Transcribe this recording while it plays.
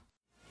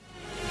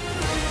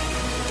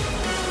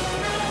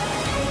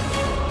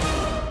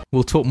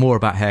We'll talk more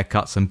about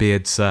haircuts and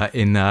beards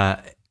in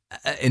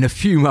a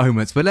few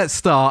moments, but let's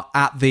start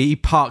at the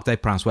Parc des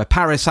Princes, where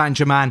Paris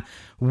Saint-Germain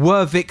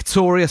were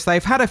victorious.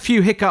 They've had a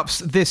few hiccups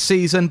this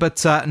season,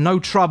 but no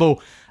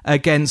trouble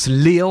against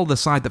Lille, the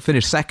side that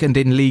finished second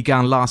in Ligue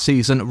 1 last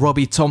season.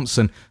 Robbie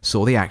Thompson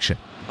saw the action.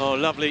 Oh,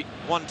 lovely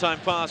one-time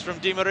pass from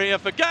Di Maria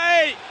for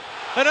Gay,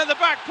 and at the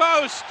back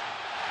post,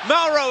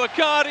 Mauro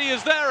Icardi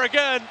is there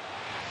again.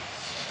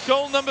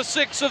 Goal number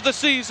 6 of the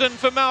season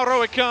for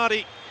Mauro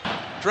Icardi.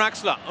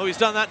 Draxler, oh, he's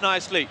done that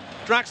nicely.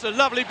 Draxler,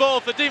 lovely ball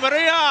for Di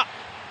Maria,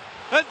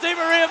 and Di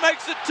Maria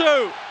makes it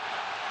 2.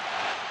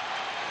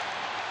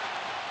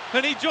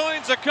 And he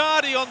joins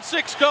Icardi on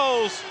 6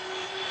 goals.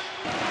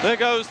 There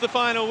goes the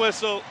final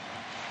whistle.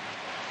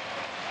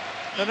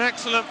 An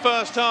excellent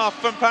first half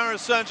from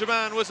Paris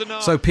Saint-Germain was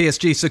enough. So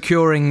PSG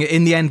securing,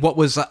 in the end, what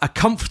was a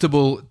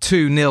comfortable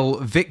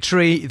 2-0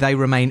 victory. They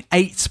remain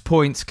 8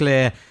 points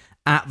clear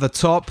at the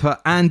top.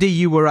 Andy,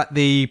 you were at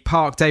the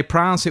Parc des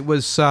Princes. It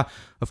was,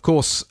 of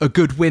course, a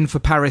good win for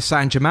Paris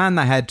Saint-Germain.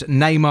 They had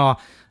Neymar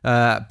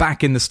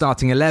back in the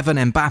starting 11,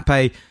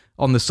 Mbappe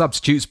on the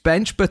substitutes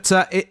bench, but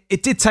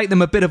it did take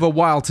them a bit of a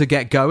while to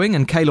get going,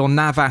 and Keylor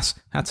Navas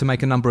had to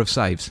make a number of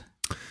saves.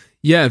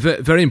 Yeah,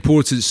 very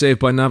important save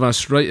by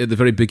Navas right at the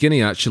very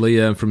beginning, actually,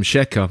 from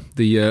Xhaka,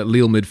 the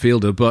Lille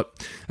midfielder. But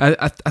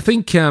I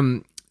think,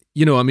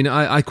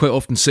 I quite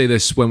often say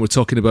this when we're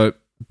talking about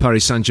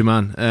Paris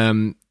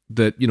Saint-Germain,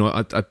 that,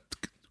 I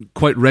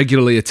quite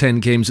regularly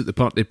attend games at the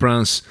Parc des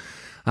Princes,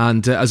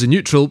 and as a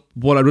neutral,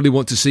 what I really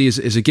want to see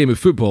is a game of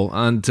football,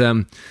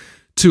 and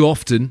too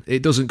often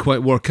it doesn't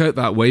quite work out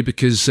that way,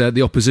 because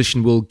the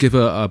opposition will give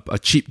a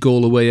cheap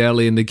goal away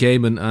early in the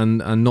game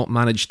and not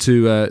manage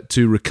to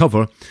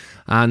recover.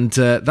 And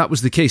that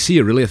was the case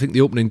here, really. I think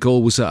the opening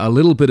goal was a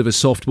little bit of a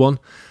soft one,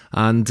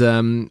 and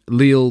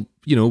Lille,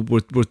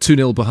 were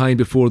 2-0 behind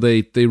before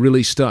they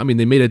really start. I mean,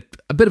 they made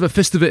a bit of a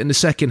fist of it in the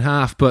second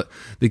half, but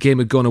the game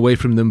had gone away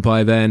from them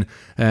by then.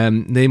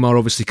 Neymar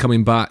obviously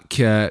coming back,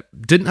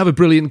 didn't have a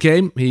brilliant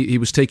game. He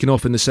was taken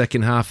off in the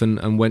second half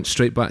and went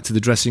straight back to the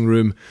dressing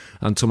room,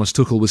 and Thomas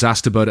Tuchel was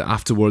asked about it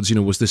afterwards.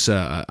 Was this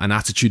an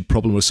attitude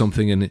problem or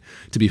something? And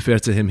to be fair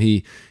to him,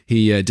 he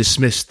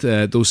dismissed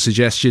those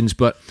suggestions,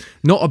 but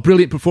not a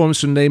brilliant performance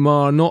from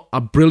Neymar, not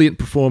a brilliant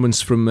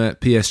performance from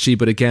PSG,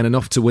 but again,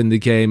 enough to win the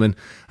game.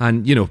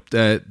 And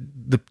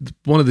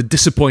one of the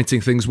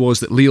disappointing things was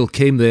that Lille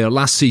came there,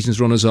 last season's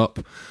runners-up,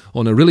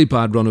 on a really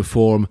bad run of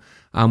form,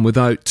 and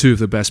without 2 of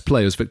their best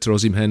players. Victor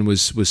Osimhen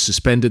was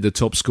suspended, the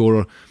top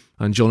scorer,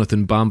 and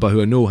Jonathan Bamba,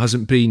 who I know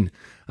hasn't been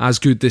as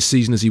good this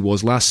season as he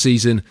was last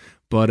season,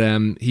 but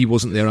he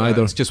wasn't there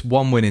either. It's just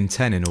 1 win in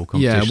 10 in all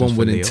competitions. Yeah, 1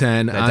 win in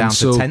 10. They're down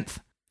to 10th.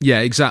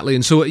 Yeah, exactly.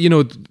 And so,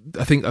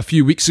 I think a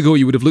few weeks ago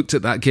you would have looked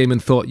at that game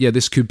and thought, yeah,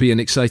 this could be an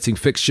exciting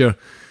fixture.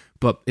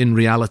 But in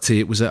reality,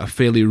 it was a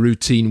fairly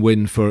routine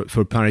win for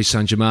Paris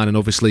Saint-Germain. And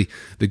obviously,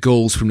 the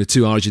goals from the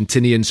 2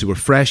 Argentinians who were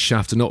fresh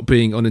after not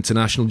being on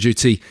international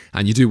duty.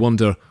 And you do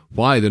wonder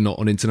why they're not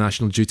on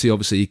international duty.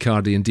 Obviously,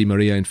 Icardi and Di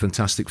Maria in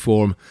fantastic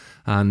form.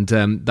 And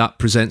that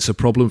presents a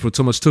problem for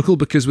Thomas Tuchel,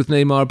 because with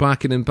Neymar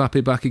back and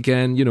Mbappe back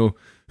again,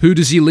 who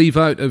does he leave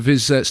out of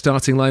his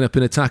starting lineup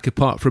in attack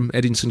apart from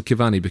Edinson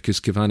Cavani?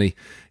 Because Cavani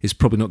is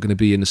probably not going to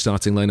be in the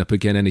starting lineup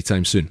again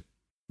anytime soon.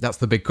 That's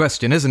the big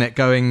question, isn't it?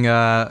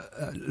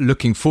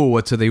 Looking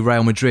forward to the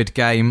Real Madrid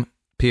game,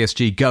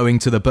 PSG going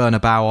to the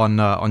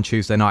Bernabeu on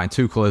Tuesday night,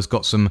 and Tuchel has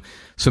got some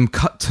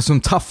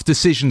tough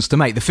decisions to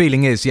make. The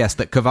feeling is, yes,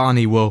 that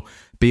Cavani will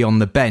be on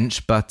the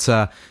bench, but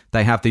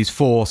they have these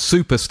 4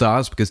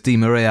 superstars, because Di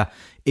Maria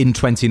in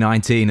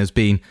 2019 has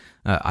been,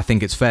 I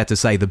think it's fair to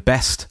say, the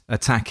best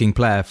attacking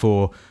player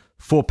for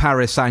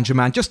Paris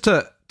Saint-Germain. Just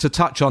to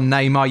touch on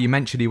Neymar, you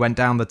mentioned he went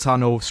down the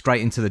tunnel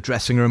straight into the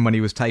dressing room when he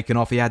was taken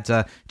off. He had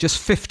just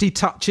 50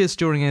 touches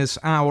during his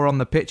hour on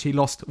the pitch. He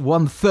lost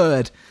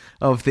 1/3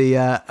 of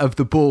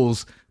the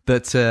balls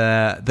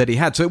that he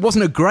had. So it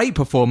wasn't a great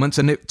performance,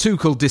 and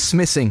Tuchel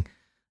dismissing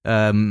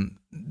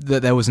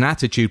that there was an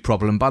attitude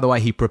problem. By the way,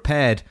 he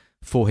prepared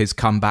for his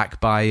comeback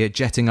by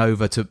jetting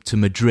over to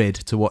Madrid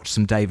to watch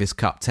some Davis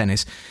Cup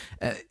tennis.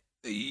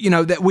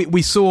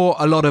 We saw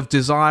a lot of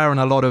desire and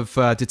a lot of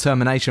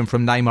determination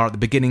from Neymar at the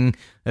beginning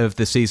of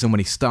the season when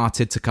he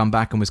started to come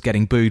back and was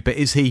getting booed. But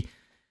is he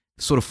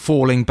sort of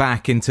falling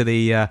back into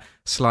the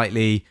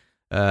slightly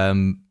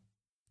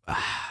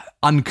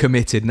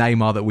uncommitted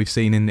Neymar that we've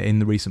seen in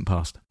the recent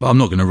past? But I'm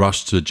not going to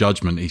rush to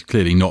judgment. He's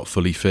clearly not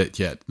fully fit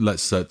yet.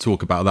 Let's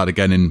talk about that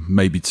again in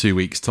maybe 2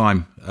 weeks'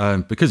 time.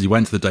 Because he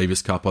went to the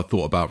Davis Cup, I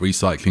thought about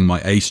recycling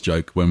my ace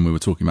joke when we were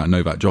talking about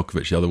Novak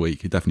Djokovic the other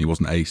week. He definitely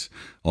wasn't ace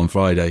on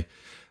Friday.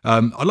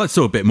 I'd like to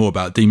talk a bit more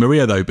about Di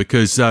Maria, though,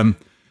 because,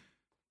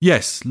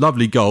 yes,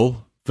 lovely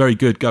goal, very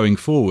good going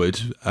forward,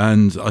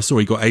 and I saw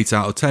he got 8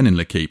 out of 10 in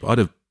L'Équipe. I'd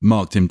have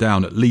marked him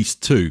down at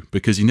least 2,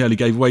 because he nearly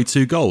gave away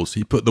 2 goals.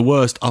 He put the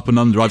worst up and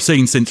under I've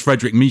seen since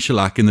Frederick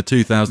Michalak in the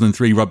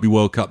 2003 Rugby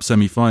World Cup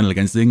semi-final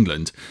against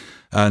England,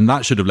 and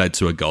that should have led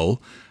to a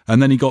goal.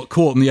 And then he got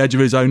caught on the edge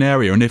of his own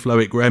area, and if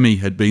Loic Remy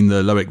had been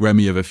the Loic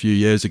Remy of a few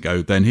years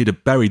ago, then he'd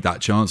have buried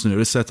that chance and it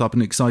would have set up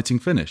an exciting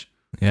finish.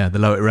 Yeah, the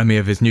Loic Remy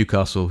of his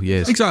Newcastle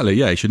years. Exactly,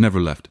 yeah, he should never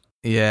have left.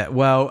 Yeah,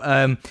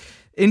 well,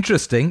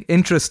 interesting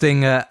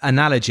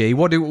analogy.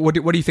 What do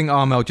you think,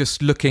 Armel,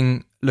 just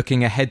looking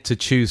ahead to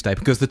Tuesday?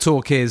 Because the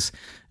talk is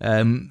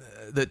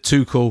that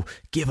Tuchel,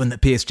 given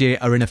that PSG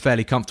are in a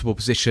fairly comfortable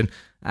position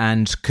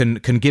and can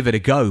give it a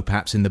go,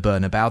 perhaps in the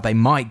Bernabeu, they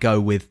might go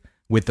with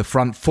the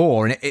front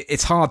four. And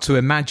it's hard to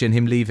imagine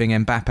him leaving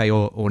Mbappe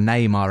or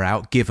Neymar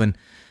out, given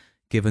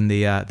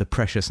the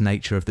precious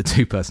nature of the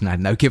two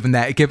personalities. No, given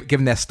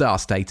their star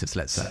status,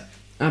 let's say.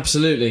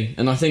 Absolutely,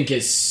 and I think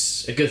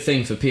it's a good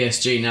thing for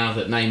PSG now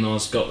that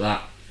Neymar's got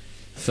that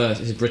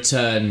first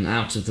return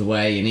out of the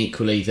way, and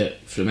equally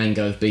that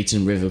Flamengo have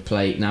beaten River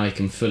Plate. Now he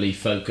can fully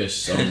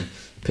focus on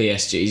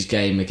PSG's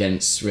game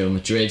against Real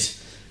Madrid.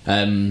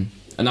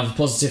 Another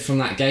positive from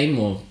that game,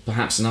 or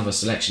perhaps another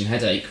selection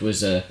headache,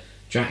 was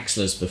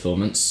Draxler's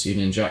performance.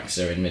 Julian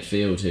Draxler in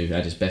midfield, who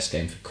had his best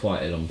game for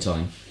quite a long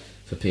time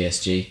for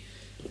PSG.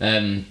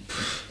 I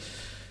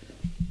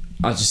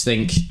just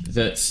think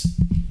that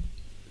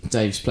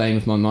Dave's playing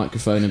with my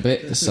microphone a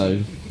bit,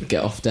 so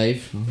get off,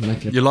 Dave.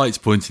 Your light's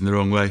pointing the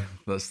wrong way.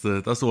 That's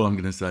all I'm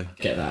going to say.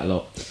 Get that a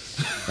lot.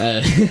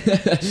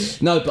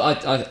 No,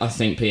 but I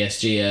think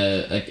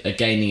PSG are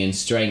gaining in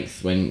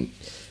strength when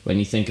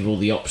you think of all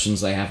the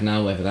options they have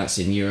now, whether that's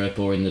in Europe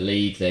or in the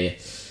league.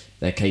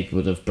 They're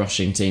capable of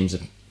brushing teams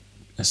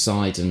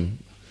aside,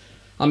 and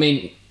I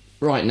mean,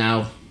 right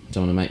now, I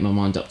don't want to make my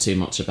mind up too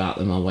much about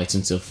them. I'll wait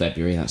until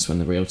February. That's when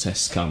the real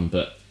tests come,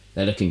 but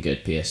they're looking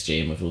good,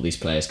 PSG, and with all these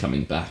players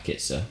coming back,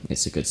 it's a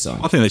good sign.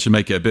 I think they should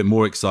make it a bit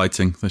more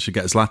exciting. They should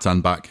get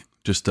Zlatan back,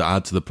 just to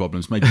add to the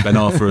problems. Maybe Ben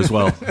Arfa as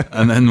well.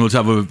 And then we'll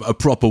have a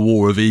proper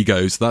war of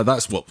egos.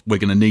 That's what we're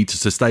going to need to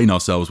sustain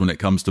ourselves when it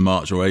comes to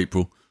March or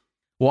April.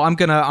 Well, I'm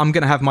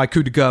gonna have my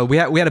coup de gueule. We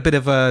had a bit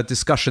of a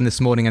discussion this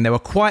morning, and there were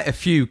quite a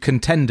few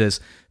contenders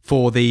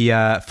for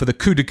the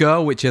coup de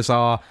gueule, which is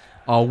our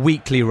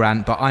weekly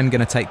rant. But I'm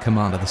going to take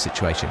command of the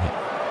situation here.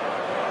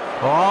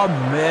 Oh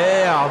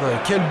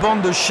merde, quelle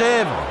bande de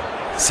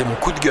chèvres! C'est mon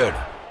coup de gueule.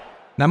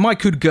 Now, my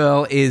coup de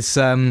gueule is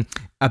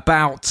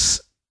about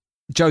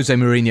Jose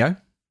Mourinho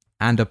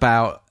and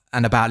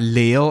about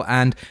Lille,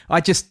 and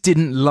I just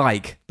didn't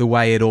like the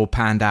way it all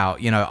panned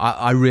out. You know,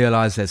 I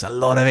realise there's a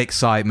lot of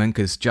excitement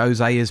because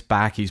Jose is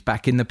back. He's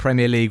back in the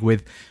Premier League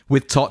with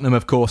Tottenham,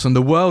 of course, and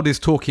the world is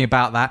talking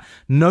about that.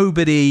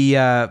 Nobody,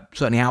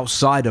 certainly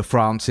outside of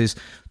France, is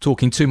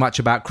talking too much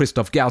about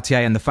Christophe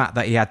Galtier and the fact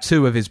that he had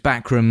two of his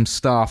backroom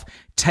staff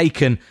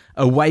taken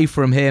away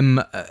from him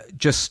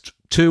just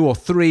 2 or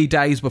 3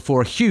 days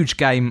before a huge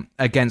game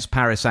against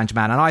Paris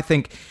Saint-Germain. And I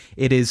think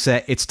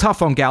it's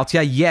tough on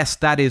Galtier. Yes,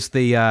 that is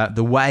the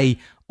way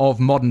of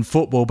modern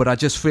football, but I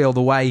just feel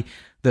the way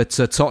that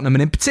Tottenham,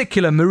 and in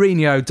particular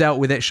Mourinho, dealt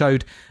with it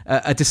showed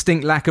a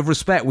distinct lack of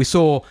respect. We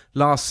saw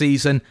last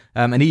season,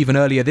 and even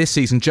earlier this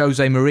season,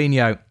 Jose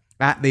Mourinho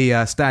at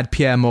the Stade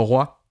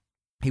Pierre-Mauroy.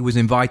 He was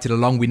invited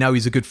along. We know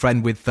he's a good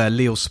friend with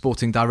Lille's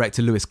sporting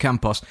director, Luis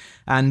Campos.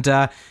 And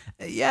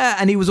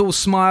and he was all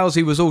smiles.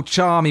 He was all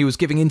charm. He was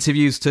giving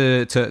interviews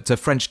to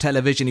French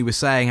television. He was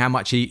saying how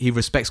much he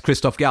respects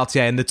Christophe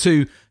Galtier. And the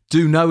two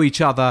do know each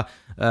other.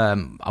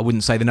 I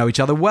wouldn't say they know each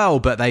other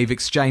well, but they've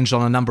exchanged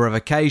on a number of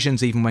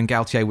occasions, even when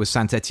Galtier was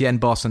Saint-Etienne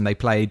boss and they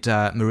played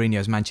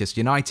Mourinho's Manchester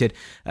United.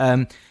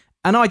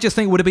 And I just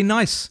think it would have been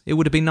nice. It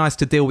would have been nice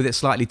to deal with it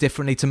slightly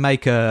differently, to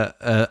make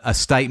a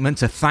statement,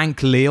 to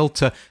thank Lille,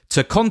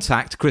 to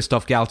contact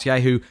Christophe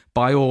Galtier, who,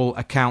 by all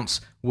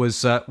accounts,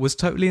 was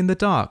totally in the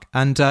dark.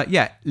 And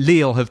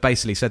Lille have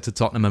basically said to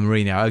Tottenham and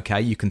Mourinho, okay,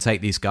 you can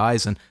take these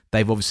guys, and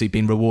they've obviously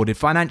been rewarded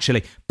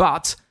financially.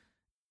 But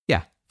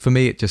yeah, for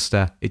me, it just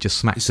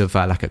smacks of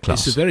lack of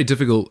class. It's a very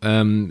difficult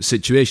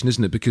situation,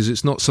 isn't it? Because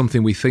it's not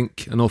something we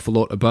think an awful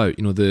lot about.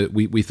 You know,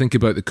 we think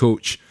about the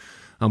coach,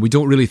 and we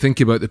don't really think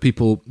about the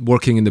people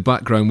working in the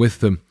background with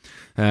them.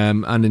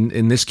 And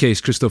in this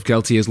case, Christophe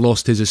Galtier has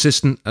lost his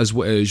assistant, as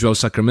João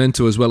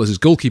Sacramento, as well as his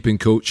goalkeeping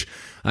coach,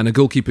 and a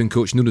goalkeeping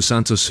coach, Nuno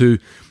Santos, who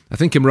I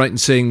think I'm right in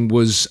saying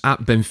was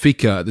at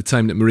Benfica at the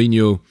time that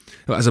Mourinho,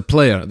 as a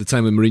player, at the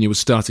time when Mourinho was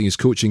starting his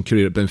coaching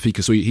career at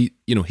Benfica. So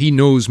he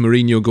knows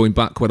Mourinho going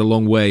back quite a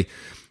long way.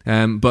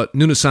 But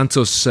Nuno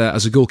Santos,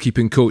 as a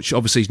goalkeeping coach,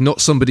 obviously he's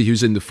not somebody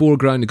who's in the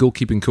foreground. The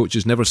goalkeeping coach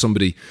is never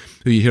somebody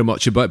who you hear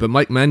much about. But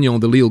Mike Maignan,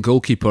 the Lille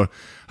goalkeeper,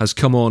 has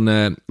come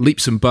on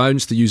leaps and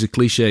bounds, to use a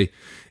cliche,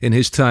 in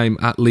his time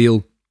at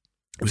Lille.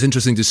 It was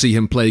interesting to see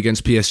him play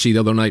against PSG the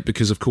other night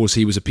because, of course,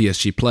 he was a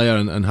PSG player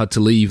and had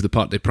to leave the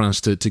Parc des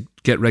Princes to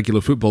get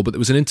regular football. But there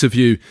was an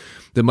interview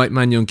that Mike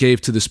Maignan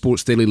gave to the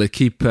Sports Daily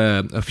L'Equipe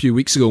a few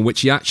weeks ago in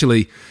which he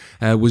actually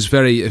was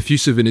very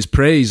effusive in his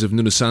praise of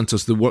Nuno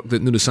Santos, the work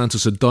that Nuno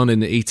Santos had done in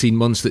the 18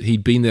 months that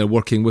he'd been there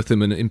working with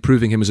him and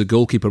improving him as a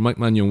goalkeeper. Mike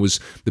Maignan was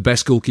the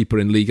best goalkeeper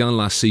in Ligue 1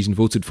 last season,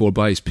 voted for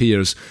by his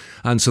peers.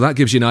 And so that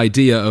gives you an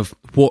idea of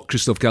what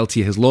Christophe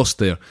Galtier has lost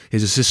there,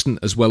 his assistant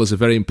as well as a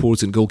very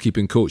important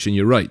goalkeeping coach. And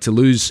you're right, to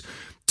lose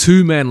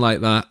two men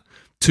like that,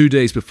 2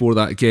 days before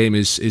that game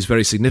is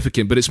very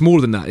significant. But it's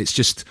more than that. It's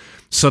just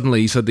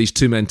suddenly he's had these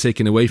two men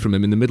taken away from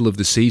him in the middle of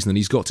the season, and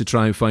he's got to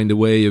try and find a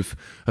way of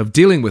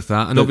dealing with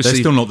that. And obviously,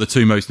 they're still not the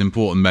two most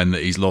important men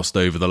that he's lost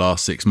over the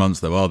last 6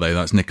 months, though, are they?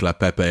 That's Nicolas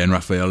Pepe and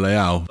Rafael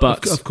Leao.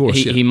 But of course,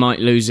 he might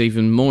lose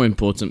even more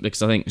important,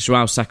 because I think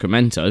Joao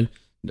Sacramento,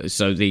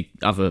 so the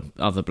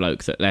other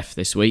bloke that left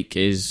this week,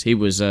 he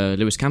was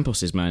Luis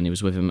Campos' man. He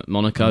was with him at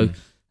Monaco.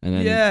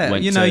 And then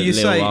went to Lille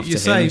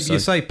you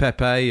say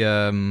Pepe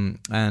and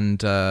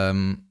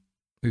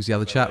who's the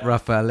other chap?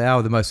 Rafael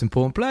Leao, the most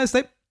important players.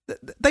 They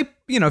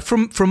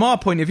from our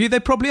point of view, they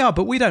probably are,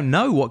 but we don't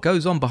know what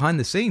goes on behind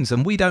the scenes,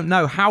 and we don't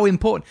know how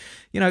important.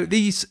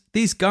 These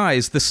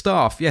guys, the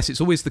staff. Yes,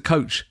 it's always the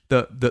coach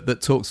that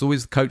talks.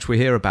 Always the coach we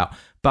hear about,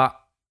 but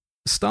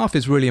staff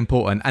is really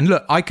important. And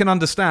look, I can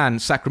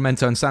understand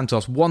Sacramento and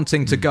Santos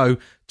wanting to go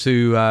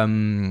to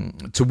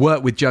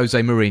work with Jose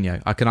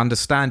Mourinho. I can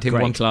understand him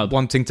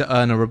wanting to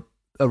earn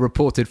a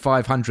reported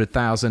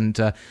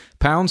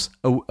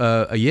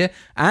 £500,000 a year,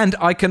 and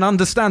I can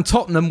understand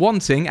Tottenham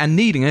wanting and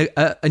needing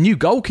a new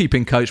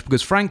goalkeeping coach,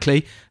 because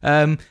frankly,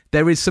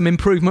 there is some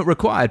improvement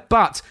required.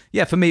 But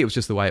yeah, for me, it was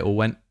just the way it all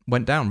went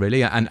down,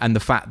 really, and the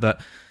fact that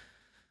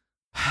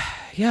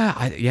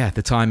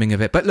the timing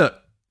of it. But look,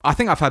 I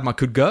think I've had my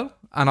good go,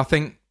 and I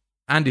think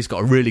Andy's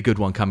got a really good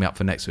one coming up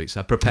for next week,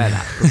 so prepare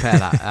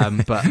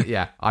that. But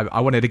yeah,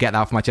 I wanted to get that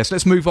off my chest.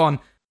 Let's move on